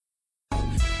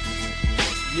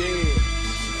Yeah.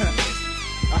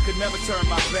 I could never turn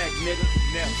my back, nigga.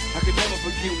 Never. I could never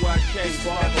forget where I came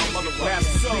from.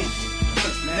 Master P.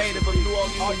 Native of New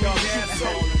Orleans, Louisiana.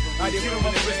 I did put them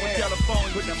on the wrist with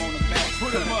California. Put them on the map.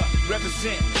 Put them up.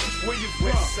 Represent. Where you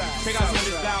from? Check out some of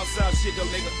this down south shit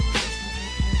though, nigga.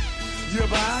 You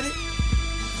about it?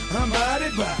 I'm about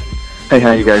it. Hey,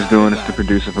 how you guys doing? It's the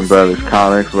producer from Brothers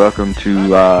Comics. Welcome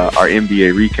to our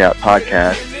NBA recap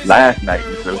podcast, last night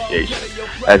in association.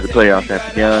 As the playoffs have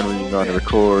begun, we're going to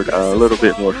record a little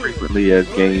bit more frequently as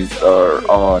games are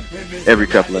on every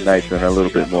couple of nights and are a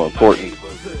little bit more important.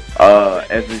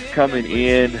 As it's coming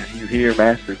in, you hear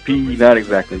Master P, not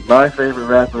exactly my favorite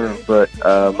rapper, but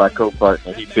my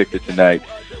co-partner, he picked it tonight.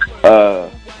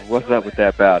 What's up with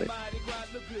that about it?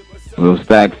 Will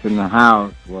Stacks in the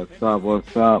house. What's up?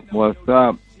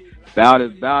 Bout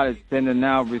it. Sending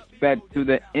out respect to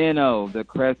the NO, the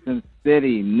Crescent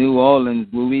City, New Orleans,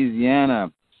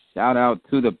 Louisiana. Shout out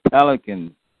to the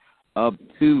Pelicans. Up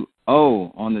 2-0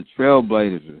 on the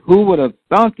Trailblazers. Who would have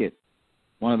thunk it?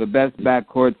 One of the best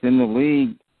backcourts in the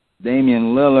league.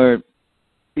 Damian Lillard,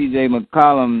 C.J.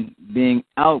 McCollum being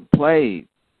outplayed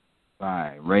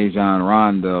by Rajon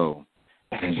Rondo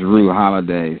and Jrue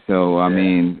Holiday. So, I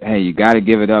mean, hey, you got to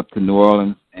give it up to New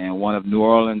Orleans. And one of New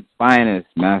Orleans' finest,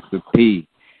 Master P,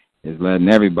 is letting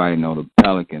everybody know the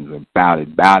Pelicans are about it.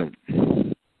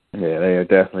 Yeah, they are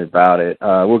definitely about it.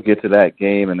 We'll get to that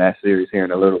game and that series here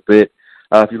in a little bit.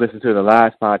 If you listened to the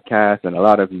last podcast, and a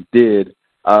lot of you did,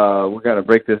 we're going to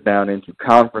break this down into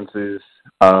conferences,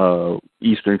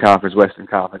 Eastern Conference, Western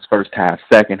Conference, first half,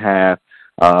 second half.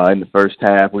 In the first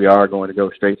half, we are going to go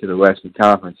straight to the Western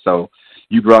Conference. So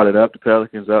you brought it up, the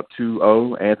Pelicans up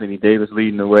 2-0, Anthony Davis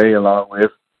leading the way along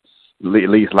with, at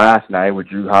least last night, with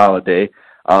Jrue Holiday.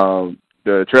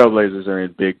 The Trailblazers are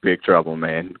in big trouble,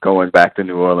 man, going back to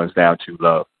New Orleans down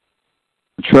 2-0.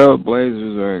 The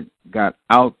Trailblazers got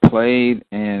outplayed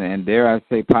and dare I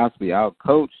say possibly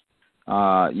outcoached,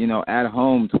 at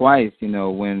home twice,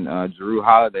 when Jrue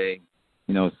Holiday,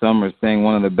 some are saying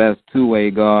one of the best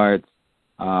two-way guards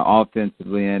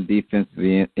offensively and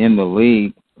defensively in the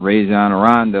league, Rajon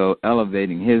Rondo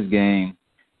elevating his game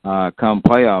come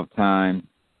playoff time.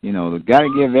 They got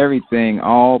to give everything,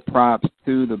 all props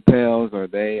to the Pels, or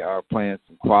they are playing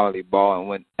some quality ball. And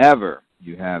whenever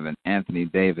you have an Anthony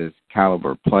Davis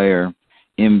caliber player,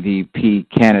 MVP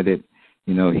candidate,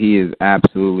 he is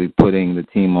absolutely putting the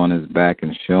team on his back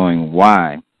and showing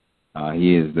why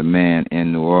he is the man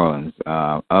in New Orleans.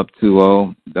 Up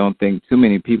 2-0, don't think too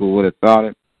many people would have thought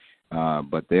it,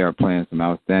 but they are playing some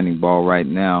outstanding ball right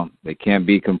now. They can't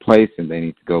be complacent. They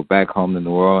need to go back home to New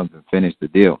Orleans and finish the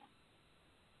deal.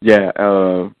 Yeah,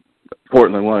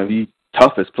 Portland, one of the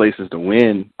toughest places to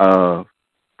win, on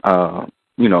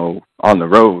the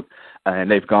road. And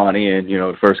they've gone in,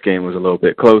 the first game was a little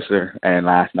bit closer, and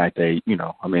last night they're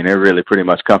really pretty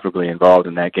much comfortably involved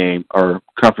in that game, or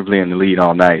comfortably in the lead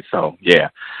all night. So, yeah,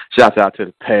 shouts out to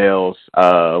the Pels.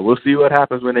 We'll see what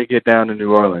happens when they get down to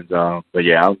New Orleans. But,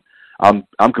 yeah, I'm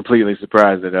completely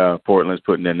surprised that Portland's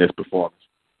putting in this performance.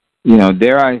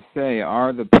 Dare I say,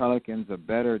 are the Pelicans a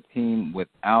better team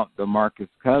without DeMarcus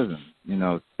Cousins?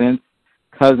 Since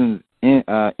Cousins'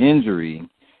 injury,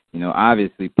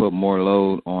 obviously put more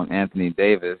load on Anthony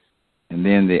Davis, and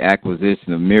then the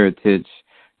acquisition of Mirotic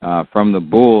from the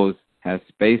Bulls has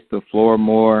spaced the floor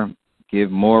more, give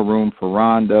more room for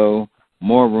Rondo,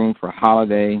 more room for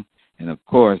Holiday, and, of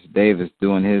course, Davis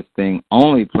doing his thing,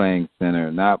 only playing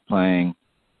center, not playing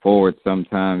forward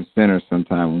sometimes, center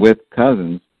sometimes, with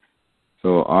Cousins.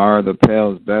 So are the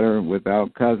Pels better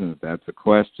without Cousins? That's a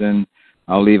question.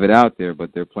 I'll leave it out there,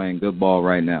 but they're playing good ball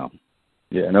right now.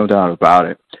 Yeah, no doubt about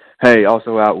it. Hey,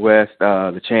 also out west,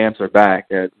 the champs are back.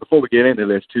 Before we get into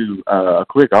this, too, a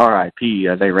quick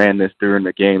RIP. They ran this during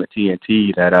the game at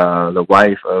TNT that the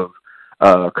wife of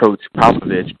Coach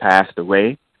Popovich passed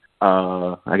away.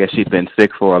 I guess she'd been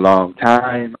sick for a long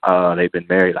time. They've been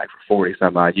married for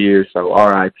 40-some-odd years. So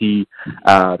RIP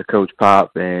to Coach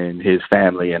Pop and his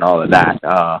family and all of that.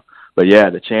 But, yeah,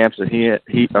 the champs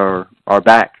are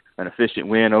back. An efficient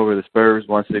win over the Spurs,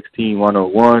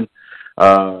 116-101.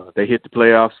 They hit the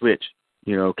playoff switch.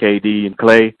 KD and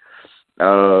Clay,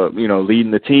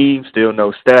 leading the team. Still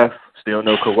no Steph. Still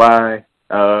no Kawhi.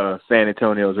 San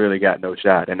Antonio's really got no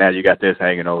shot. And now you got this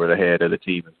hanging over the head of the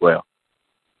team as well.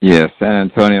 Yeah, San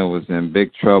Antonio was in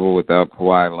big trouble without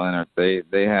Kawhi Leonard.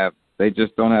 They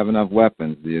just don't have enough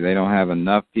weapons. They don't have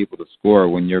enough people to score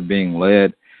when you're being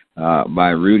led by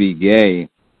Rudy Gay.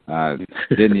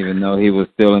 Didn't even know he was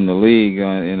still in the league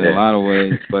in a lot of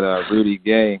ways, but Rudy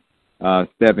Gay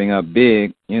stepping up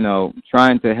big,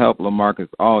 trying to help LaMarcus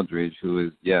Aldridge, who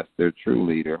is, yes, their true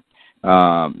leader,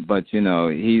 But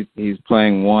he's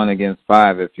playing 1 against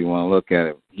 5 if you want to look at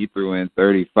it. He threw in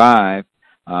 35,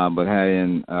 but had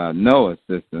in no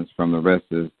assistance from the rest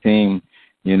of his team.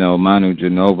 Manu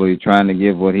Ginobili trying to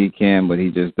give what he can, but he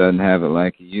just doesn't have it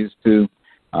like he used to.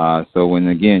 So when,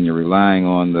 again, you're relying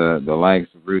on the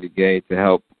likes of Rudy Gay to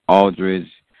help Aldridge,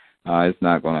 it's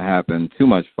not going to happen. Too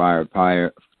much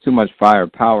firepower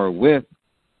with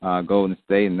Golden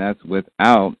State, and that's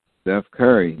without Steph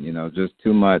Curry. Just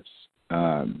too much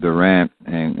Durant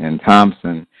and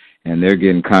Thompson, and they're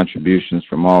getting contributions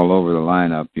from all over the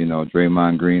lineup.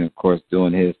 Draymond Green, of course,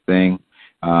 doing his thing.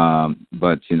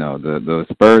 But, the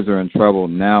Spurs are in trouble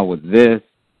now with this.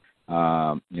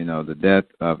 The death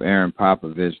of Erin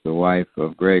Popovich, the wife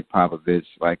of Greg Popovich,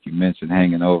 like you mentioned,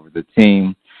 hanging over the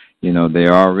team.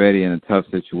 They're already in a tough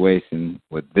situation.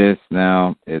 With this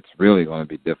now, it's really going to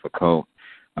be difficult.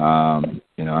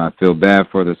 I feel bad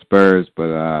for the Spurs, but,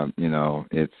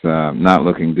 it's not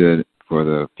looking good for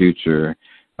the future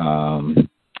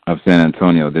of San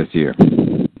Antonio this year.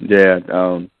 Yeah,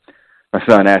 my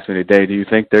son asked me today, do you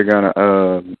think they're going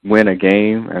to win a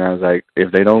game? And I was like, if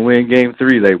they don't win Game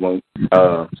 3, they won't.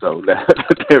 So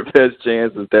their best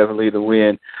chance is definitely to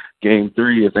win Game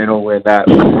 3. If they don't win that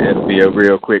one, it'll be a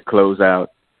real quick closeout.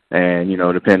 And,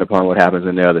 depending upon what happens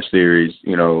in the other series,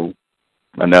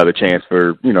 another chance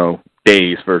for,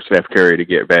 days for Steph Curry to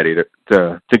get ready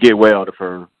to get well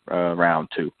for round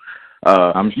 2.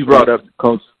 You brought up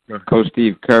Coach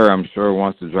Steve Kerr, I'm sure,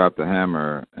 wants to drop the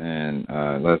hammer and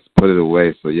let's put it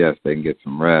away so, yes, they can get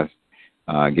some rest,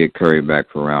 get Curry back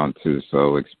for round 2.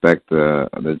 So expect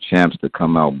the champs to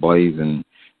come out blazing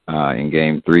in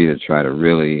Game 3 to try to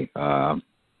really,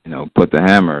 put the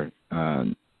hammer,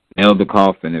 nail the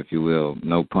coffin, if you will,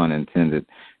 no pun intended,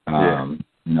 on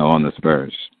the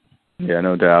Spurs. Yeah,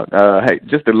 no doubt. Hey,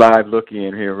 just a live look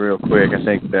in here real quick. I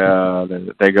think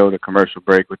they go to commercial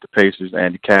break with the Pacers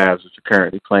and the Cavs, which are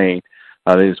currently playing.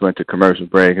 They just went to commercial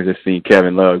break. I just seen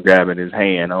Kevin Love grabbing his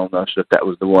hand. I'm not sure if that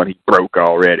was the one he broke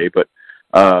already, but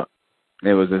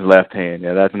it was his left hand.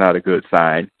 Yeah, that's not a good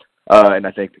sign. And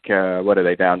I think what are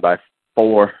they down by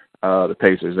 4? The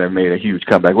Pacers have made a huge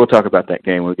comeback. We'll talk about that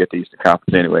game when we get to Eastern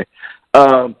Conference anyway.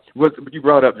 You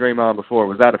brought up Draymond before.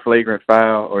 Was that a flagrant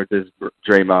foul, or just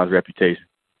Draymond's reputation?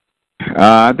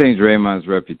 I think Draymond's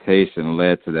reputation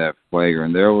led to that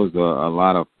flagrant. There was a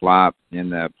lot of flop in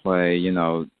that play.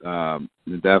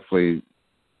 Definitely,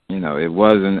 it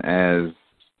wasn't as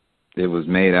it was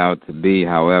made out to be.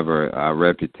 However,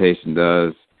 reputation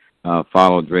does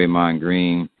follow Draymond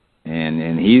Green,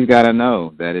 and he's got to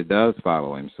know that it does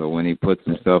follow him. So when he puts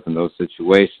himself in those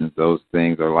situations, those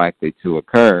things are likely to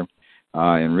occur.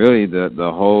 And really,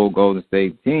 the whole Golden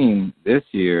State team this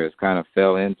year has kind of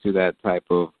fell into that type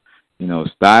of,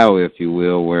 style, if you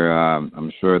will, where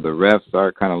I'm sure the refs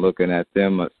are kind of looking at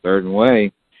them a certain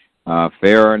way,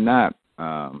 fair or not.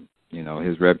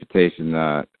 His reputation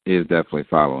is definitely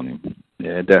following him.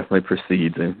 Yeah, it definitely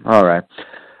precedes him. All right.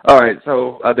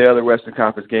 So the other Western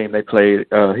Conference game they played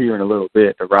here in a little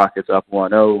bit, the Rockets up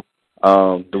 1-0.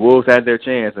 The Wolves had their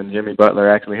chance, and Jimmy Butler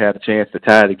actually had a chance to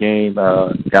tie the game.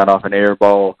 Got off an air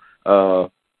ball,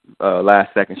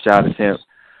 last-second shot attempt.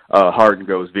 Harden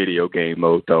goes video game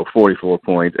mode, though. 44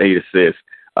 points, 8 assists.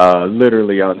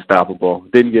 Literally unstoppable.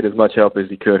 Didn't get as much help as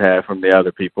he could have from the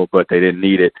other people, but they didn't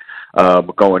need it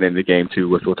going into Game 2,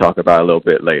 which we'll talk about a little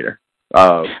bit later.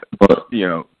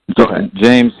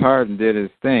 James Harden did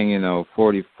his thing,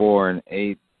 44 and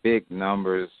 8. Big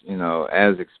numbers,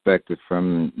 as expected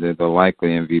from the likely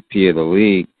MVP of the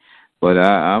league. But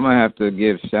I'm going to have to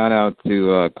give shout-out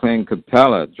to Clint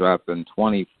Capella, dropping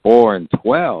 24 and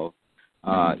 12.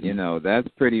 That's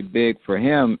pretty big for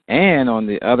him. And on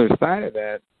the other side of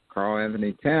that, Karl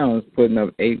Anthony Towns putting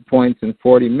up 8 points in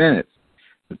 40 minutes.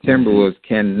 The Timberwolves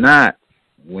cannot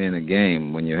win a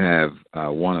game when you have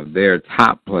one of their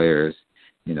top players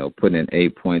putting in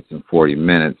 8 points in 40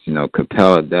 minutes.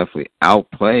 Capella definitely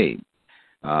outplayed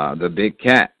the big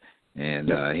cat,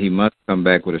 and he must come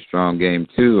back with a strong game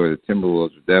too, or the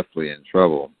Timberwolves are definitely in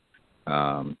trouble.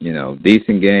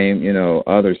 Decent game,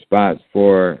 other spots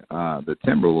for the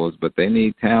Timberwolves, but they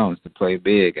need Towns to play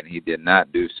big, and he did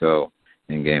not do so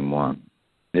in Game 1.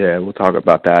 Yeah, we'll talk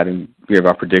about that and give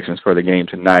our predictions for the game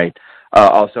tonight.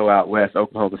 Also out west,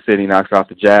 Oklahoma City knocks off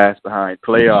the Jazz behind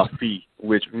playoff feet,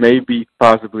 which may be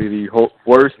possibly the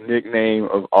worst nickname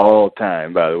of all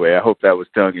time, by the way. I hope that was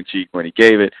tongue-in-cheek when he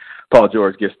gave it. Paul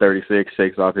George gets 36,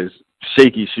 shakes off his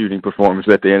shaky shooting performance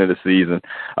at the end of the season.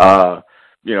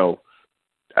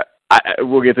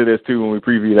 We'll get to this, too, when we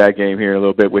preview that game here in a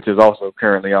little bit, which is also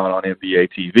currently on NBA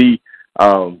TV.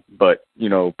 But,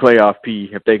 playoff P,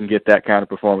 if they can get that kind of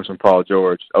performance from Paul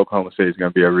George, Oklahoma City is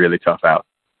going to be a really tough out.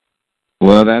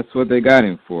 Well, that's what they got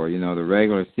him for. The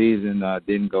regular season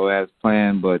didn't go as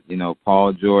planned, but,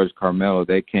 Paul George, Carmelo,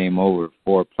 they came over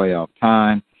for playoff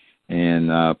time. And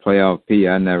playoff P,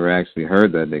 I never actually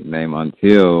heard that nickname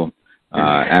until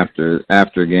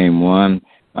after game one.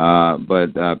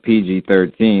 But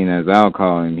PG-13, as I'll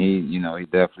call him, he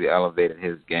definitely elevated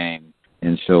his game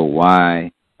and showed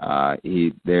why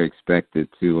they're expected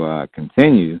to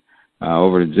continue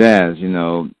over the Jazz.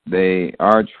 They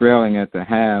are trailing at the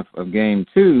half of game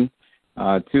two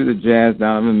to the Jazz.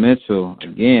 Donovan Mitchell,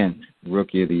 again,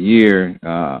 Rookie of the Year,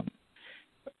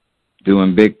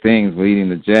 doing big things, leading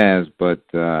the Jazz, but,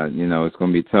 it's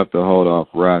going to be tough to hold off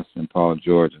Russ and Paul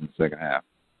George in the second half.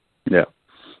 Yeah.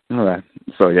 All right.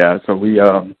 So we,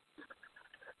 like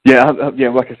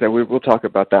I said, we'll talk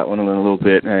about that one in a little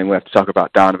bit, and we'll have to talk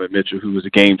about Donovan Mitchell, who was a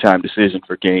game-time decision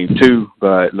for game two,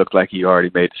 but it looked like he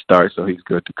already made the start, so he's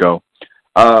good to go.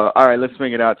 All right, let's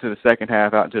swing it out to the second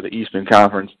half, out into the Eastern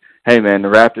Conference. Hey, man, the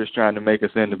Raptors trying to make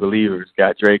us into believers.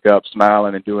 Got Drake up,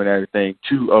 smiling and doing everything.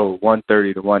 2-0,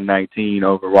 130-119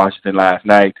 over Washington last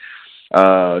night.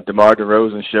 DeMar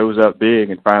DeRozan shows up big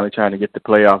and finally trying to get the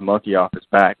playoff monkey off his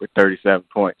back with 37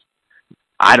 points.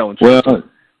 I don't trust him.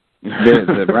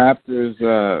 The Raptors,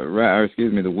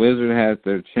 the Wizards had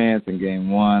their chance in game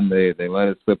one. They let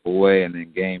it slip away, and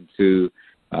then game two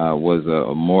was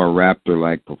a more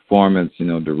Raptor-like performance.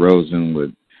 DeRozan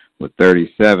with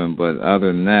 37, but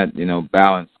other than that,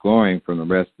 balanced scoring from the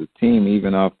rest of the team,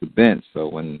 even off the bench. So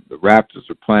when the Raptors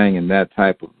are playing in that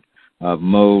type of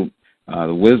mode,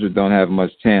 the Wizards don't have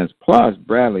much chance. Plus,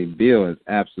 Bradley Beal has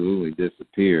absolutely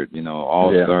disappeared.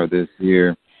 All-star this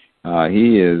year.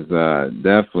 He is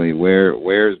definitely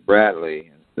where's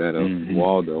Bradley instead of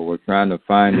Waldo. We're trying to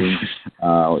find him.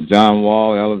 John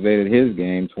Wall elevated his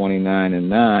game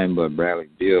 29-9, but Bradley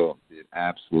Beal did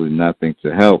absolutely nothing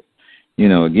to help.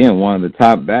 Again, one of the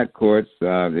top backcourts,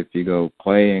 if you go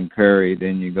Clay and Curry,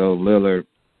 then you go Lillard,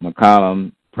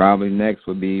 McCollum, probably next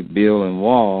would be Beal and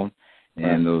Wall,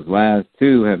 and those last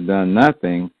two have done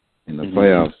nothing in the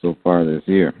playoffs so far this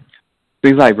year.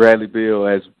 Seems like Bradley Beal,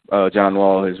 as John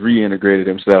Wall, has reintegrated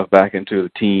himself back into the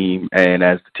team, and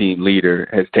as the team leader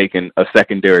has taken a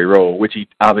secondary role, which he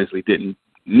obviously didn't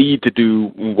need to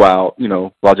do while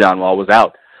John Wall was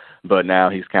out. But now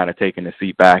he's kind of taking a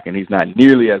seat back, and he's not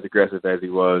nearly as aggressive as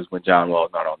he was when John Wall's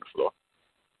not on the floor.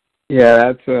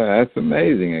 Yeah, that's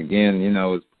amazing. Again,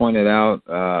 it's pointed out,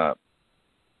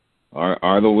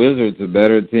 are the Wizards a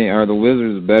better team? Are the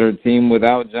Wizards a better team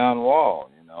without John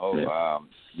Wall?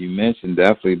 You mentioned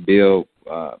definitely Beal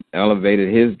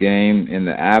elevated his game in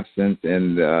the absence,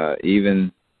 and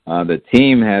even the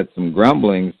team had some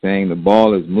grumbling saying the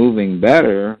ball is moving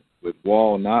better with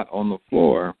Wall not on the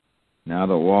floor. Now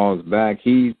that Wall's back,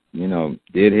 he,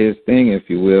 did his thing, if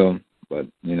you will, but,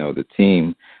 the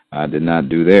team did not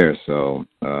do theirs. So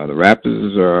the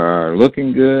Raptors are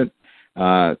looking good.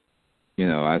 I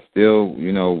still,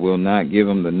 will not give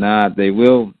them the nod. They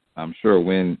will, I'm sure,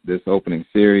 win this opening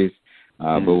series,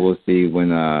 but we'll see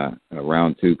when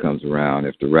round two comes around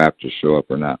if the Raptors show up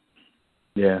or not.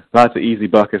 Yeah, lots of easy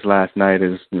buckets last night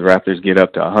as the Raptors get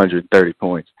up to 130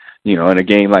 points. In a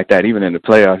game like that, even in the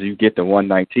playoffs, you get to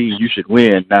 119, you should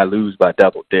win, not lose by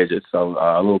double digits. So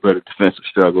a little bit of defensive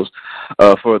struggles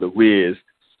for the Wiz.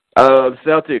 The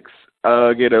Celtics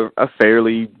get a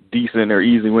fairly decent or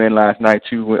easy win last night,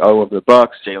 2-0 over the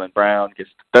Bucks. Jaylen Brown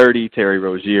gets 30, Terry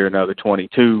Rozier another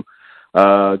 22.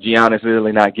 Giannis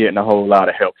really not getting a whole lot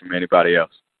of help from anybody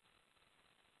else.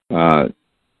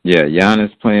 Yeah,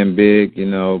 Giannis playing big,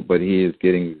 but he is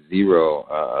getting zero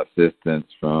assistance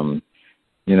from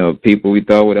people we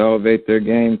thought would elevate their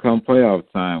game come playoff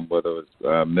time, whether it's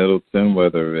Middleton,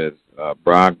 whether it's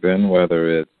Brogdon,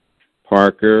 whether it's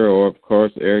Parker, or, of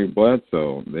course, Eric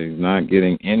Bledsoe. They're not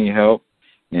getting any help.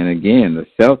 And, again, the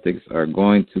Celtics are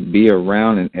going to be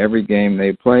around in every game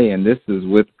they play, and this is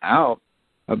without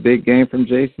a big game from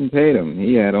Jason Tatum.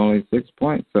 He had only 6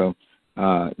 points, so,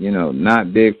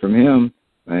 not big from him,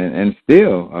 and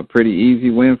still a pretty easy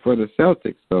win for the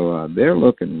Celtics. So they're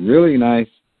looking really nice.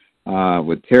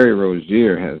 With Terry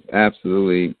Rozier has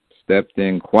absolutely stepped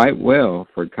in quite well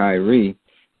for Kyrie,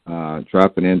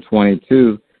 dropping in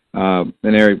 22. And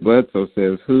Eric Bledsoe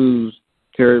says, who's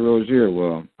Terry Rozier?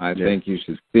 Well, I think you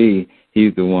should see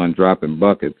he's the one dropping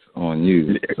buckets on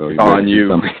you. So on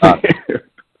you.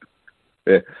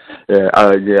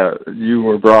 You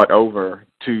were brought over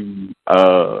to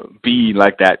be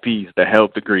like that piece to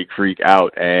help the Greek Freak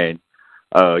out, and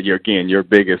your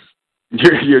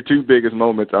two biggest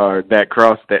moments are that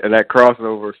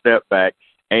crossover step back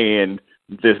and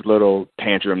this little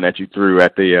tantrum that you threw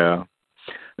at the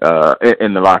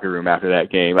in the locker room after that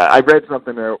game. I read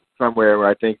something there somewhere where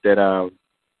I think that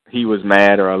he was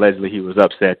mad, or allegedly he was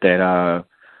upset that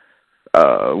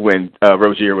when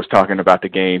Rozier was talking about the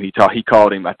game, he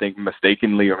called him, I think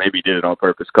mistakenly, or maybe he did it on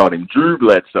purpose, called him Drew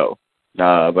Bledsoe.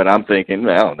 But I'm thinking,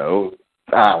 I don't know.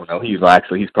 He's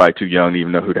probably too young to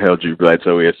even know who the hell Drew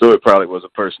Bledsoe is. So it probably was a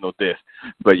personal diss.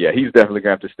 But yeah, he's definitely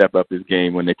going to have to step up his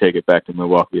game when they take it back to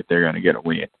Milwaukee if they're going to get a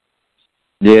win.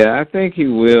 Yeah, I think he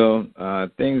will.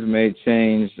 Things may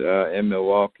change in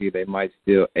Milwaukee. They might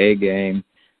steal a game,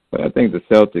 but I think the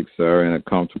Celtics are in a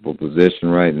comfortable position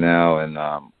right now, and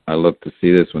I look to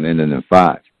see this one ending in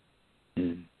 5.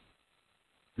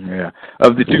 Yeah.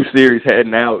 Of the two series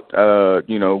heading out,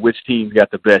 which team's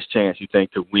got the best chance, you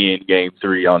think, to win Game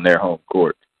 3 on their home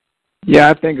court?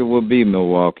 Yeah, I think it will be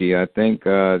Milwaukee. I think,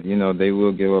 they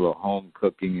will get a little home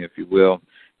cooking, if you will,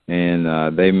 and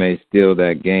they may steal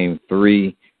that Game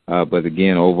 3. But,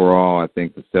 again, overall, I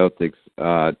think the Celtics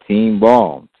team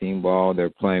ball, they're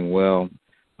playing well,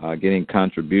 getting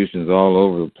contributions all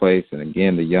over the place. And,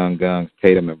 again, the young guns,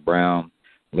 Tatum and Brown,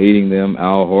 leading them.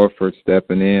 Al Horford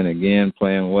stepping in, again,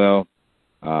 playing well.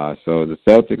 So the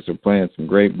Celtics are playing some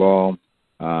great ball.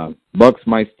 Bucks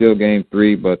might steal Game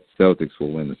 3, but the Celtics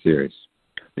will win the series.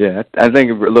 Yeah, I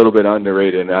think a little bit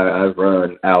underrated. I've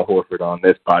run Al Horford on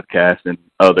this podcast and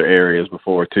other areas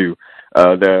before, too.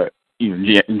 Greek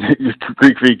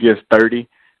Freak gets 30,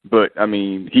 but, I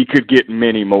mean, he could get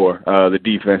many more, the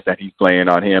defense that he's playing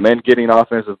on him, and getting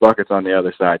offensive buckets on the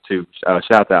other side, too.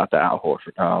 Shout out to Al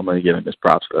Horford. I'm going to give him his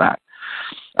props for that.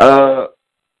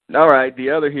 All right,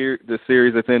 the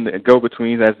series that's in the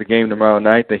go-between, that's the game tomorrow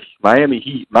night, the Miami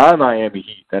Heat, my Miami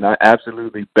Heat, that I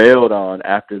absolutely bailed on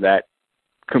after that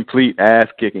complete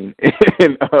ass-kicking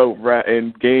in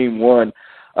Game 1.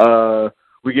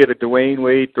 We get a Dwayne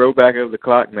Wade throwback of the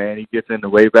clock, man. He gets in the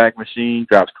Wayback Machine,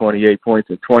 drops 28 points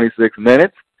in 26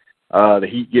 minutes. The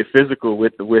Heat get physical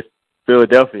with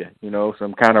Philadelphia,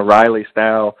 some kind of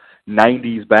Riley-style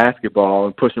 90s basketball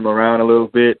and push him around a little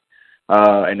bit.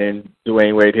 And then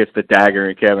Dwayne Wade hits the dagger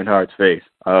in Kevin Hart's face.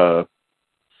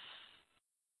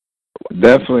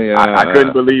 Definitely. I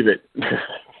couldn't believe it.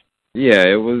 Yeah,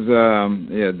 it was,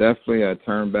 definitely a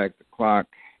turn back the clock.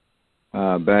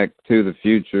 Back to the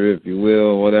future, if you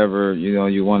will, whatever,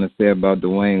 you want to say about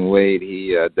Dwayne Wade,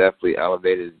 he definitely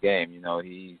elevated his game.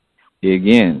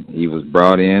 He was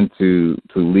brought in to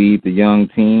lead the young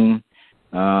team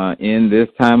in this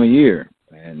time of year.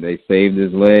 And they saved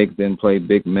his legs, then played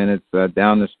big minutes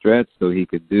down the stretch so he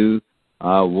could do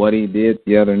what he did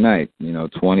the other night,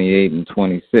 28 and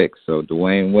 26. So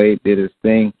Dwayne Wade did his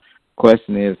thing.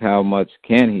 Question is, how much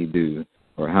can he do,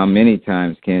 or how many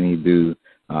times can he do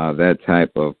that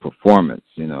type of performance,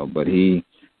 but he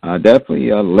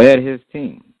definitely led his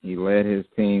team. He led his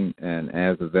team, and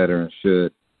as a veteran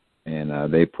should,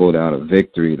 and they pulled out a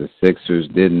victory. The Sixers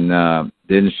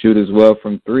didn't shoot as well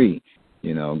from 3.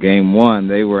 Game 1,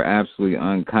 they were absolutely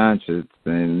unconscious,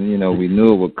 and, we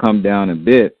knew it would come down a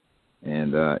bit,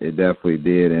 and it definitely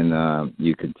did, and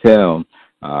you could tell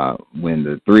when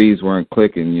the threes weren't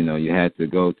clicking, you had to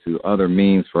go to other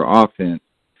means for offense.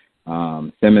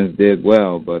 Simmons did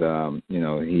well, but,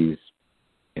 he's,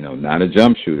 not a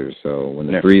jump shooter. So when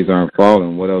the threes aren't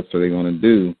falling, what else are they going to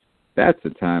do? That's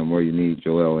the time where you need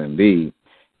Joel Embiid.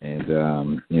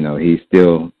 And, he's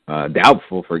still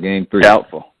doubtful for Game 3.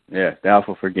 Doubtful. Yeah,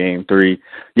 doubtful for Game 3.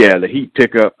 Yeah, the Heat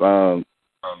pick up the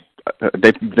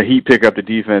Heat pick up the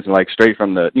defense like straight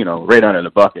from the, right under the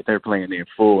bucket. They're playing in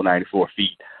full 94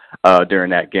 feet during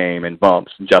that game, and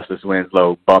bumps. Justice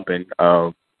Winslow bumping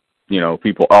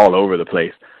people all over the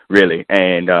place, really.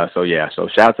 And so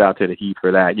shouts out to the Heat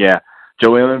for that. Yeah,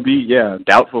 Joel Embiid,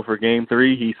 doubtful for Game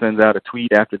 3. He sends out a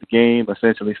tweet after the game,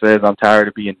 essentially says, "I'm tired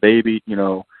of being babied."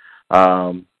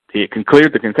 He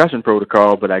cleared the concussion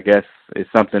protocol, but I guess it's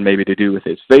something maybe to do with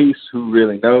his face. Who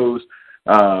really knows?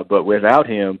 But without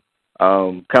him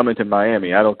coming to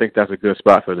Miami, I don't think that's a good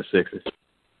spot for the Sixers.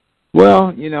 Well,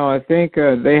 I think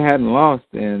they hadn't lost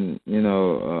in,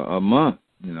 a month.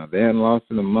 They hadn't lost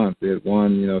in a month. They had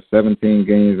won, 17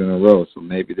 games in a row. So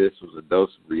maybe this was a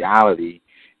dose of reality,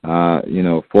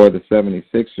 for the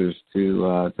 76ers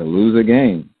to lose a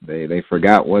game. They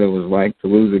forgot what it was like to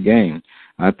lose a game.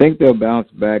 I think they'll bounce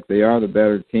back. They are the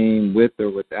better team with or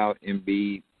without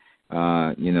Embiid.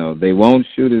 They won't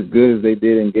shoot as good as they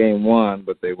did in Game 1,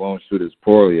 but they won't shoot as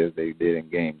poorly as they did in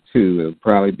Game 2. It'll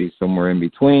probably be somewhere in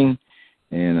between.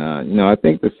 And, I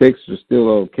think the Sixers are still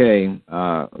okay,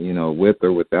 with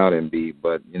or without Embiid.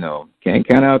 But, can't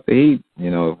count out the Heat,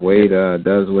 if Wade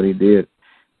does what he did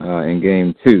in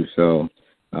Game 2. So,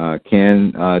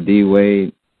 Can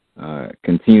D-Wade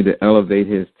continue to elevate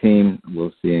his team?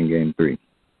 We'll see in Game 3.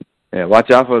 Yeah,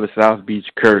 watch out for the South Beach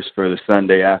curse for the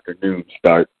Sunday afternoon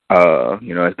start.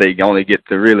 As they only get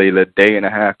to really the day and a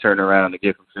half turnaround to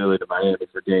get from Philly to Miami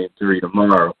for Game 3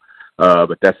 tomorrow.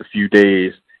 But that's a few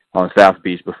days on South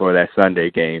Beach before that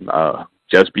Sunday game.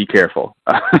 Just be careful.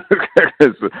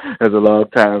 It's a long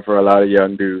time for a lot of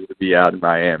young dudes to be out in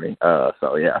Miami. Shouts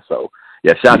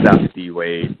out to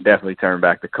D-Wade. Definitely turn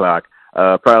back the clock.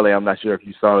 Probably, I'm not sure if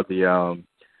you saw the,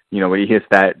 when he hits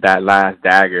that last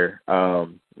dagger,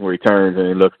 where he turns and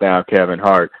he looks down Kevin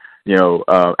Hart.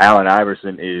 Allen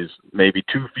Iverson is maybe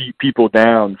 2 people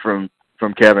down from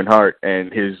Kevin Hart,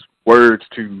 and his words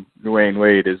to Dwayne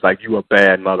Wade is like, "You a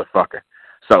bad motherfucker."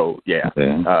 So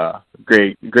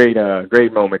great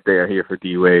moment here for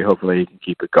D-Wade. Hopefully he can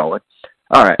keep it going.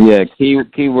 All right. Yeah,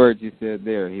 key words you said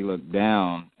there. He looked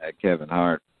down at Kevin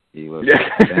Hart. He looked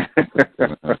down at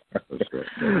Kevin Hart.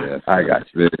 I got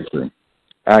you.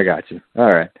 I got you.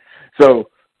 All right. So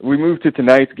we move to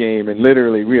tonight's game, and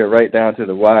literally we are right down to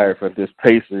the wire for this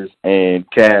Pacers and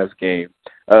Cavs game.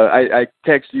 I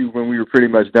texted you when we were pretty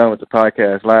much done with the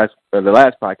podcast the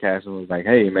last podcast, and was like,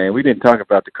 "Hey, man, we didn't talk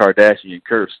about the Kardashian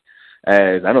curse."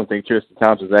 As I don't think Tristan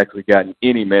Thompson's actually gotten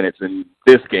any minutes in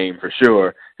this game for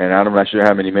sure, and I'm not sure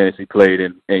how many minutes he played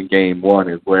in Game 1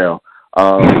 as well.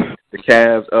 The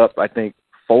Cavs up, I think,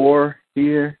 4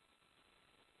 here.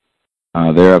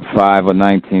 They're up 5 with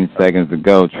 19 seconds to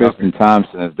go. Tristan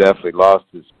Thompson has definitely lost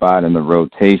his spot in the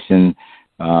rotation.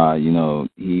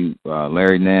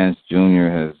 Larry Nance Jr.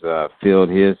 has filled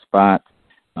his spot,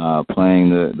 playing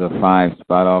the 5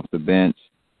 spot off the bench.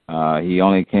 He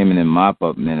only came in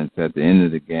mop-up minutes at the end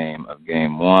of the game of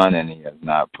Game 1, and he has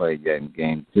not played yet in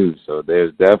Game 2. So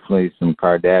there's definitely some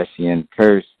Kardashian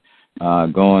curse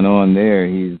going on there.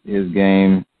 His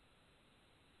game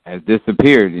has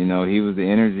disappeared. He was the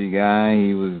energy guy.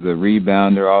 He was the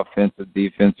rebounder, offensive,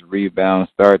 defensive rebound,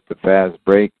 start the fast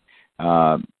break.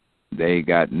 They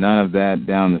got none of that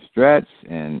down the stretch,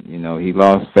 and, he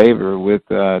lost favor with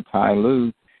Ty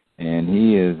Lue, and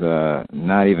he is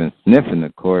not even sniffing the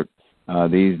court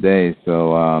these days.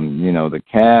 So, the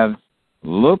Cavs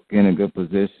look in a good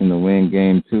position to win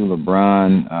Game 2.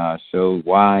 LeBron showed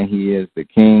why he is the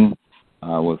king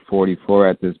with 44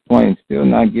 at this point, still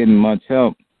not getting much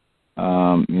help.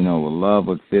 With Love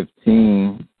with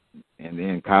 15, and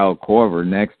then Kyle Korver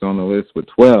next on the list with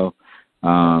 12.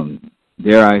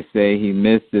 Dare I say he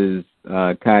misses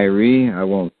Kyrie? I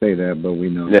won't say that, but we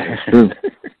know that's true.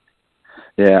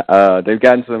 Yeah, they've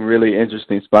gotten some really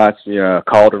interesting spots.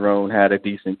 Calderon had a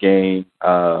decent game,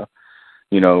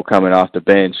 coming off the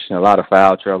bench. A lot of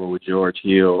foul trouble with George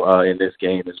Hill in this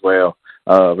game as well.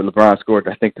 But LeBron scored,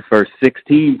 I think, the first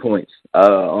 16 points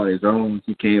on his own.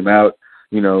 He came out,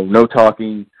 no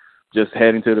talking, just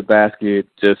heading to the basket,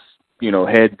 just,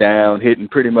 head down, hitting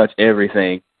pretty much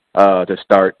everything to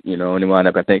start, and he wound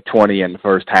up, I think, 20 in the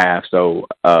first half. So,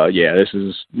 this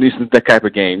is the type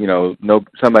of game,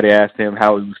 somebody asked him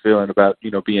how he was feeling about,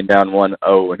 being down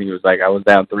 1-0, and he was like, I was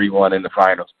down 3-1 in the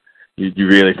finals. You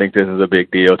really think this is a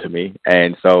big deal to me?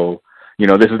 And so,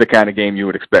 this is the kind of game you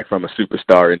would expect from a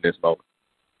superstar in this moment.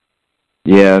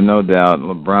 Yeah, no doubt.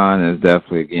 LeBron is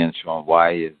definitely, again, showing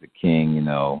why he is the king.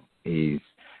 He's,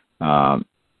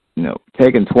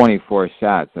 taking 24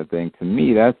 shots. I think, to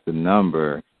me, that's the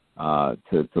number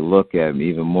to look at,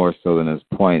 even more so than his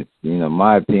points.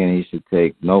 My opinion, he should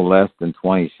take no less than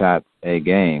 20 shots a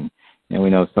game. And we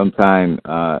know sometimes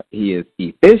he is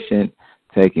efficient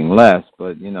taking less,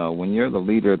 but, when you're the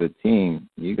leader of the team,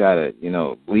 you got to,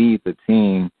 lead the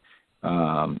team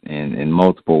in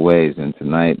multiple ways. And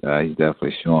tonight, he's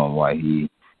definitely showing why he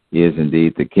is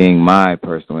indeed the king. My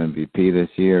personal MVP this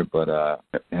year, but,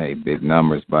 hey, big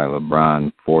numbers by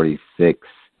LeBron, 46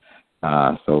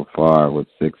 so far with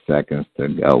 6 seconds to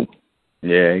go.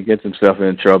 Yeah, he gets himself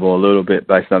in trouble a little bit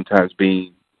by sometimes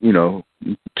being,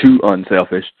 too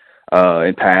unselfish.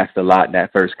 And passed a lot in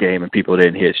that first game, and people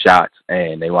didn't hit shots,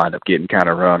 and they wound up getting kind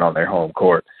of run on their home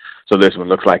court. So this one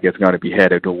looks like it's going to be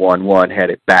headed to 1-1,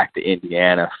 headed back to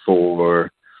Indiana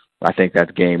for, I think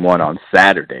that's Game 1 on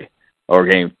Saturday, or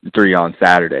Game 3 on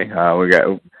Saturday.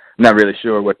 I'm not really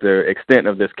sure what the extent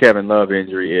of this Kevin Love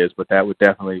injury is, but that would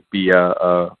definitely be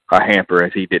a hamper,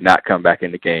 as he did not come back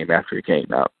in the game after he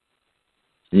came out.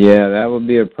 Yeah, that would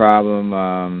be a problem.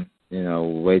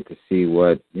 Wait to see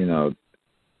what,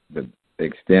 the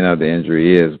extent of the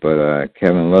injury is, but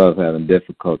Kevin Love having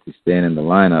difficulty staying in the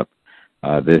lineup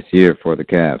this year for the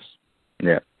Cavs.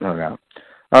 Yeah, no doubt.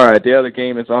 All right, the other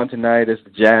game that's on tonight is the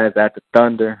Jazz at the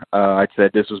Thunder. I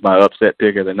said this was my upset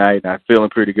pick of the night, and I'm feeling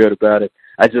pretty good about it.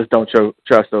 I just don't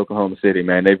trust Oklahoma City,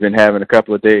 man. They've been having a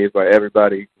couple of days where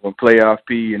everybody went playoff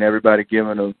P and everybody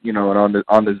giving them, an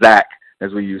on the Zach,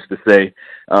 as we used to say.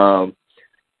 I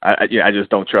just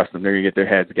don't trust them. They're gonna get their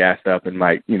heads gassed up, and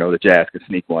the Jazz could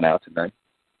sneak one out tonight.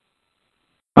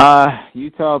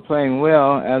 Utah playing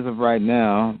well as of right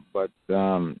now, but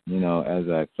as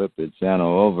I flip the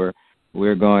channel over,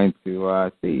 we're going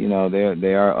to see.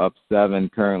 They are up 7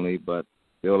 currently, but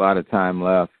still a lot of time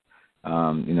left.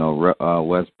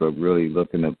 Westbrook really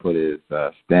looking to put his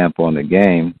stamp on the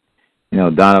game.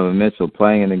 Donovan Mitchell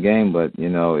playing in the game, but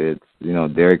it's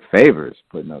Derek Favors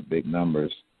putting up big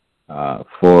numbers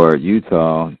for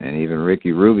Utah, and even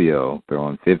Ricky Rubio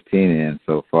throwing 15 in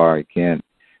so far. He can't.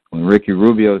 When Ricky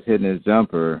Rubio's hitting his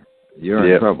jumper, you're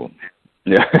in trouble.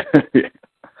 Yeah.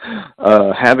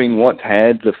 Having once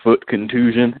had the foot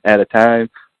contusion at a time,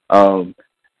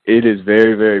 it is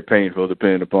very, very painful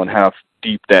depending upon how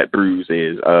deep that bruise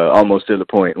is, almost to the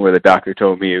point where the doctor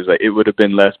told me it would have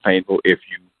been less painful if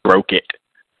you broke it.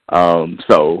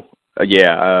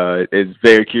 It's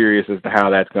very curious as to how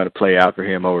that's going to play out for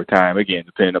him over time, again,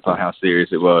 depending upon how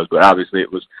serious it was. But obviously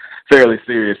it was fairly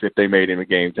serious if they made him a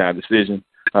game-time decision.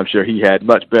 I'm sure he had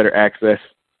much better access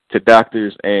to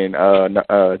doctors and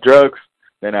drugs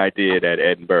than I did at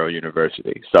Edinburgh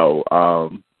University. So,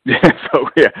 we'll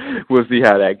see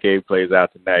how that game plays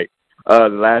out tonight. The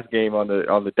last game on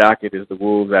the docket is the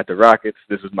Wolves at the Rockets.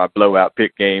 This is my blowout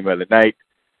pick game of the night.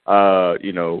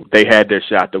 They had their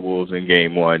shot, the Wolves, in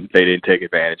game 1. They didn't take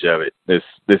advantage of it. This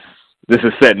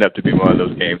is setting up to be one of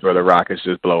those games where the Rockets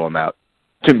just blow them out,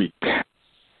 to me.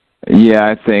 Yeah,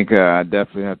 I think I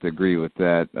definitely have to agree with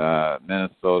that.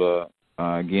 Minnesota,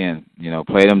 again,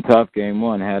 played them tough game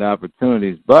 1, had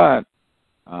opportunities, but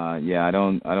I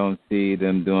don't see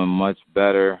them doing much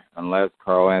better unless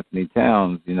Karl Anthony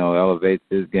Towns, elevates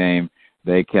his game.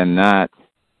 They cannot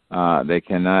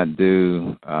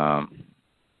do.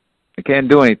 They can't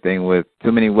do anything with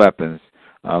too many weapons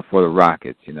for the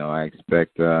Rockets. I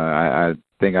expect. I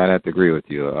think I'd have to agree with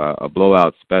you. A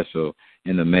blowout special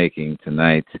in the making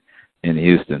tonight in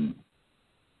Houston.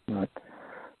 Right.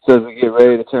 So as we get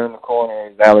ready to turn the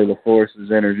corner, Allie LaForce is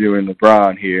interviewing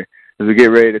LeBron here. As we get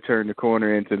ready to turn the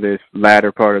corner into this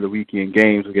latter part of the weekend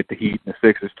games, we get the Heat and the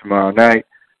Sixers tomorrow night,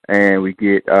 and we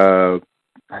get I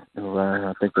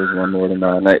think there's one more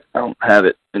tomorrow night. I don't have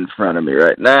it in front of me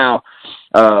right now,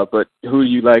 but who do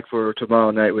you like for tomorrow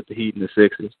night with the Heat and the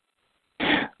Sixers?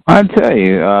 I'll tell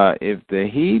you, if the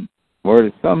Heat were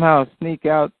to somehow sneak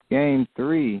out Game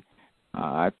 3,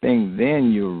 I think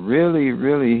then you really,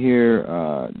 really hear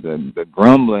the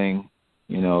grumbling,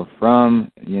 from,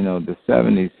 the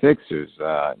 76ers,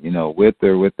 with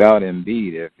or without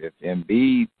Embiid. If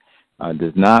Embiid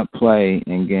does not play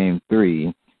in Game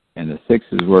 3 and the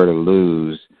Sixers were to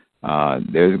lose,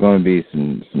 there's going to be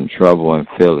some trouble in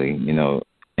Philly,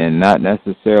 and not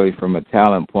necessarily from a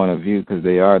talent point of view because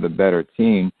they are the better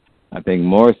team. I think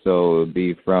more so it would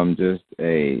be from just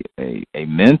a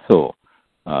mental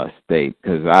state,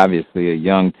 because obviously a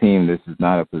young team, this is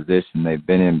not a position they've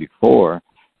been in before.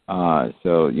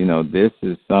 This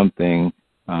is something,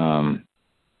 only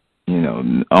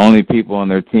people on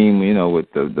their team, with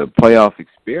the playoff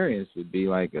experience would be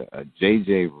like a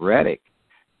J.J. Redick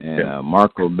and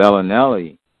Marco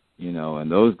Bellinelli,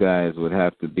 and those guys would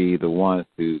have to be the ones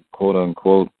to,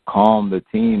 quote-unquote, calm the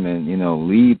team and,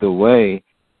 lead the way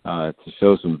to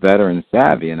show some veteran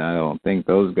savvy, and I don't think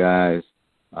those guys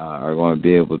are going to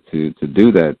be able to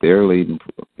do that. Their leading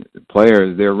player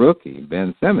is their rookie,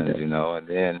 Ben Simmons, and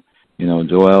then,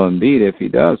 Joel Embiid if he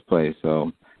does play.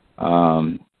 So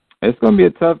it's going to be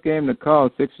a tough game to call.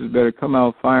 Sixers better come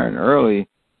out firing early,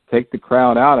 take the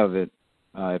crowd out of it.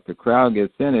 If the crowd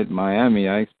gets in it, Miami,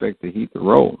 I expect the Heat to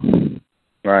roll.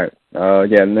 Right.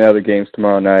 And the other games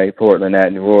tomorrow night, Portland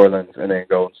at New Orleans, and then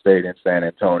Golden State and San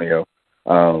Antonio.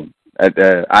 I'm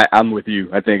with you.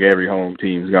 I think every home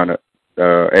team's gonna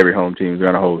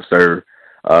hold serve,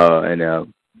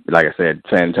 and like I said,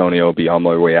 San Antonio will be on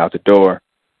their way out the door,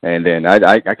 and then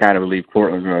I kind of believe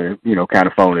Portland's gonna kind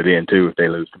of phone it in too if they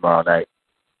lose tomorrow night.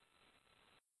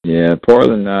 Yeah,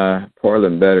 Portland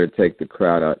better take the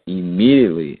crowd out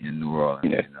immediately in New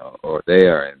Orleans, or they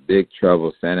are in big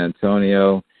trouble. San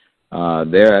Antonio,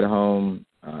 they're at home.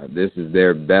 This is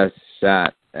their best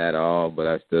shot at all, but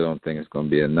I still don't think it's going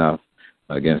to be enough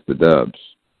against the Dubs.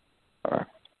 All right.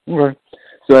 Okay.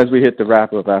 So as we hit the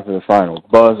wrap-up after the final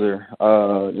buzzer,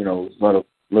 a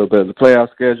little bit of the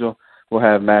playoff schedule, we'll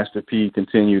have Master P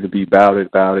continue to be about it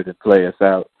and play us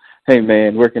out. Hey,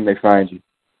 man, where can they find you?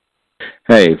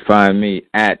 Hey, find me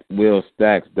at Will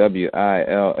Stacks,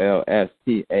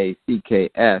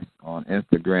 WILLSTACKS on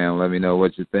Instagram. Let me know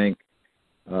what you think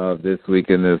of this week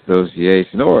in the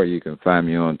association, or you can find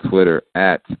me on Twitter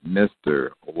at Mr.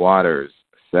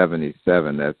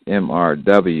 Waters77. That's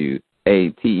MRWATERS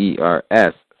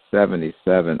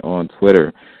 77 on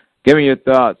Twitter. Give me your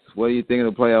thoughts. What do you think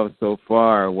of the playoffs so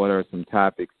far? What are some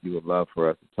topics you would love for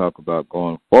us to talk about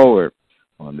going forward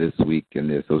on this week in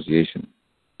the association?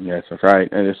 Yes, that's right.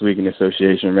 And this week in the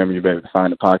association, remember you're able to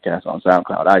find the podcast on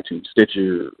SoundCloud, iTunes,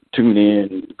 Stitcher,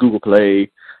 TuneIn, Google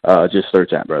Play. Just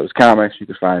search at Brothers Comics. You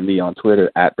can find me on Twitter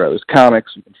at Brothers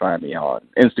Comics. You can find me on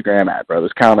Instagram at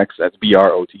Brothers Comics. That's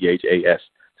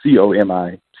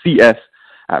BROTHASCOMICS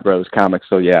at Brothers Comics.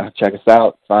 So, yeah, check us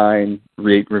out. Find,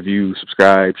 rate, review,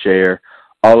 subscribe, share,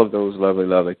 all of those lovely,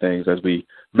 lovely things as we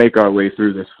make our way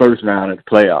through this first round of the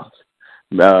playoffs.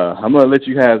 I'm going to let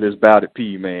you have this bout at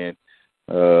P, man.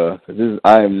 I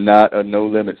am not a No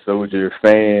Limit Soldier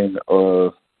fan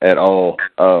at all.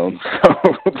 So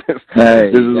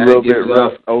this is a little bit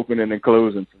rough opening and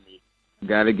closing for me.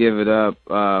 Got to give it up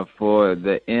for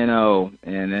the NO,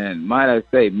 and then might I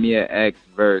say Mia X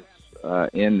verse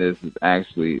in this is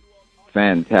actually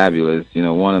fantabulous. You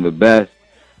know, one of the best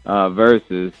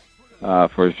verses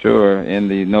for sure in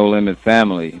the No Limit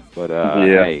family. But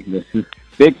hey,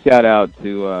 big shout out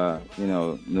to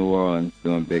New Orleans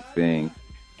doing big things.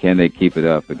 Can they keep it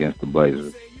up against the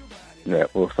Blazers? Yeah,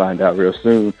 we'll find out real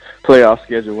soon. Playoff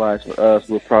schedule-wise for us,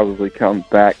 we'll probably come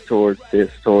back towards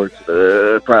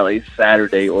probably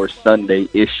Saturday or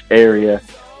Sunday-ish area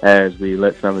as we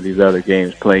let some of these other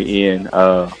games play in.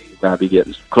 We're going to be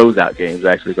getting some closeout games,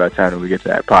 actually, by the time we get to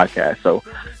that podcast. So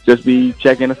just be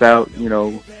checking us out. You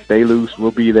know, stay loose. We'll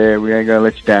be there. We ain't going to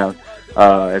let you down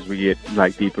as we get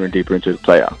deeper and deeper into the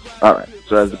playoffs. All right.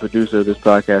 So as the producer of this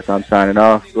podcast, I'm signing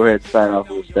off. Go ahead and sign off,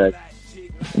 Will Stacks.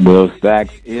 Will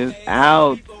Stacks is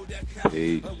out.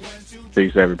 Peace.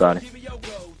 Peace, everybody.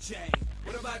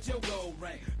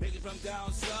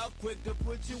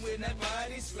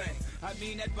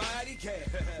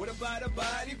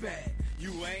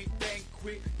 You ain't think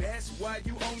quick, that's why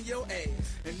you on your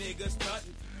ass. And niggas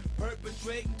stuntin',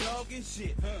 perpetrating, talking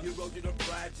shit. You go to the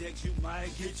projects, you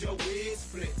might get your wig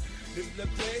split. If the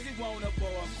crazy want up for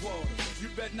a quarter, you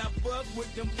better not fuck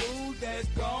with them fools that's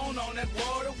gone on that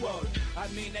water. I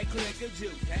mean that click of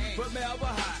juice, but Melba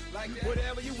hot. Like that.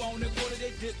 Whatever you want to go to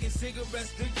their dick and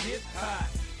cigarettes to get high.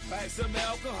 Like some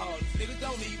alcohol, niggas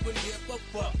don't even give a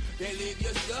fuck. They leave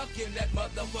you stuck in that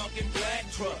motherfucking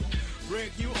black truck.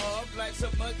 Break you off like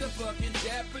some motherfucking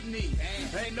Japanese.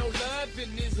 Ain't no love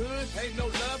in this hood, ain't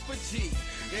no love for G.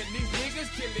 And these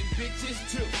niggas killing bitches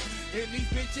too. And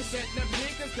these bitches setting them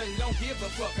niggas cause they don't give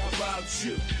a fuck about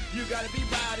you. You gotta be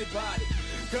body,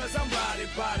 cause I'm body.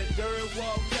 Third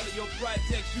wall, telling your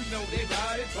projects, you know they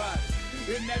body.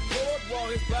 In that fourth wall,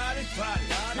 it's body.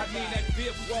 I mean that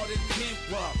fifth wall, it's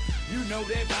 10th wall. You know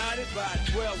they body.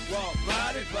 12th wall,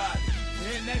 body.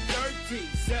 In that 13,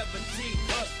 17,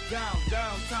 up, down,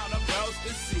 downtown, across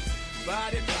the sea.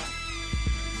 Body.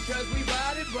 Cause we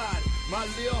body. My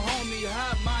little homie,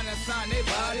 high minor sign, they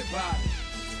body.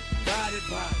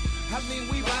 I mean,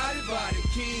 we body.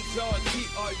 King George,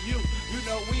 T.R.U. You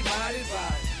know we body.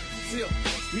 Still,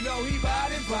 you know he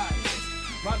body.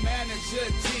 My manager,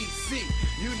 T.C.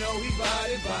 You know he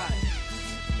body.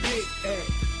 Big A.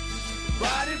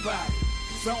 Body.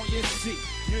 Sonya C.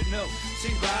 You know she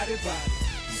body.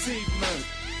 C. Murphy.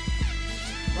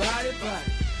 Body.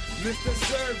 Mr.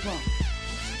 Servant.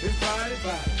 His body.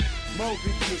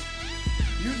 Moby Dick.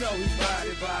 You know he's body.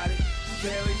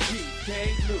 Kelly G. K.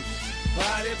 Luke.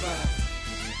 Body.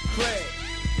 Craig.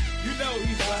 You know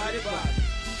he's body.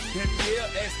 And Bill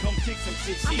S. come kick some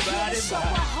shit. She body. I'm show a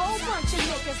whole bunch of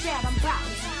niggas that I'm bout.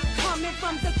 Coming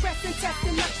from the crescent,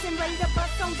 testing ups and ready to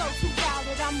bust on those who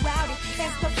routed. I'm routed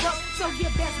as the fuck, so you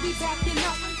best be backing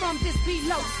up from this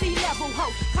below sea level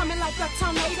hoe. Coming like a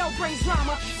tornado brings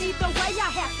drama. Either way,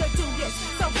 I have to do this.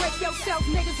 So break yourself,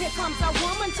 niggas. Here comes a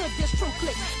woman to this true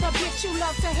click. The bitch you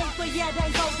love to hate, but yeah, they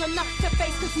bold enough to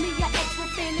face. Cause me, your ex will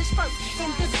finish first.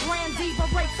 In this grand diva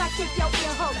race, I kick your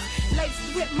ear hoes.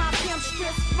 Laced with my pimp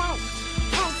strips funk.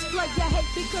 Punks play your hate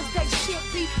because they shit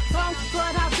be bunk.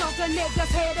 But I drunk the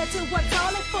niggas headed to a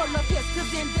toilet full of piss.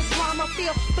 Cause in this drama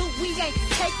field, but we ain't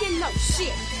taking no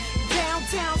shit.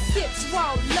 Downtown 6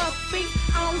 wall, love feet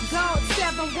on guard,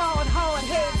 7 wall, hard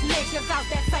heads, niggas out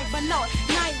that St. Bernard.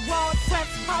 9 wall, press,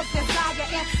 pulse,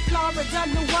 desire, and Florida,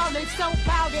 New Orleans, so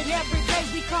bout it every day.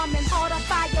 We coming harder,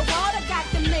 fire water, got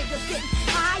them niggas getting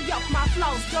high off my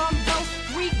flows. Gumbo,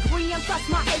 green, plus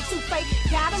my A2 fake,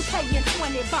 got them paying 20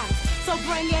 bucks. So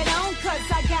bring it on, cause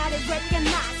I got it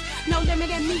recognized. No limit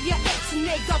in me, your ex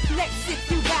nigga flex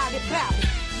if you bout it, bout it.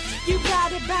 You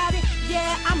bout it,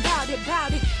 yeah, I'm bout it.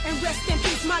 And rest in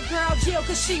peace, my girl Jill,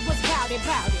 cause she was bout it.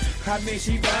 I mean,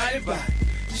 she bout it.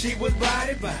 She was bout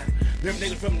it. Them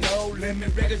niggas from No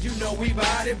Limit Records, you know we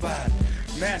bout it.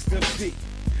 Master P,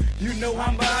 you know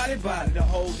I'm bout it. The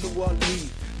whole New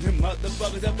Orleans, them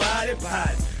motherfuckers are bout it.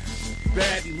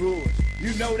 Baton Rouge,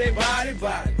 you know they bout it.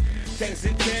 Texas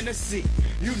and Tennessee,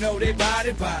 you know they bout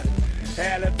it.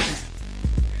 Alabama,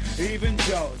 even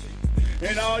Georgia.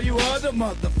 And all you other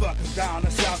motherfuckers down the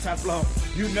Southside Florida,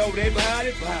 you know they bout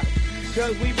it.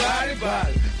 Cause we bout it.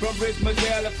 From Richmond,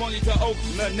 California to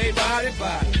Oakland, they bout it.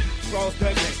 Across the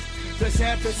bay to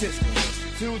San Francisco,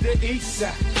 to the east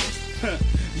side,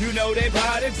 you know they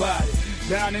bout it.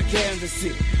 Down in Kansas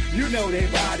City, you know they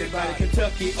bout it.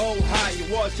 Kentucky, Ohio,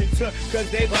 Washington, cause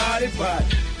they bout it.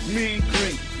 Mean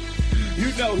Green,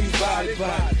 you know he's bout it.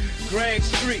 Greg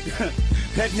Street,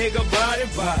 that nigga bout it.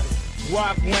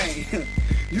 Rock Wayne,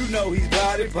 you know he's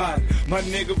body. My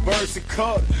nigga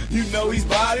Versicolor, you know he's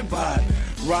body.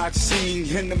 Rock Scene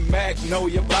in the Mac, know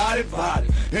your body.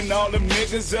 And all them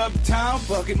niggas uptown,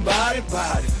 fucking body.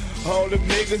 All them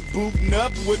niggas booting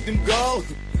up with them gold.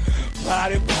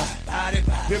 Body.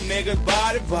 Them niggas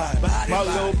body. My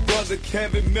little brother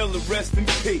Kevin Miller, rest in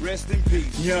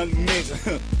peace. Young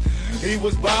nigga, he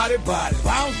was body. Bounce,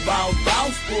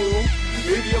 fool.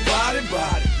 If you body,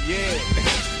 yeah.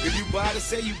 If you body,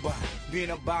 say you body. Being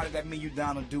a body, that mean you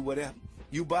down to do whatever.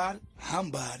 You body,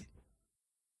 I'm body.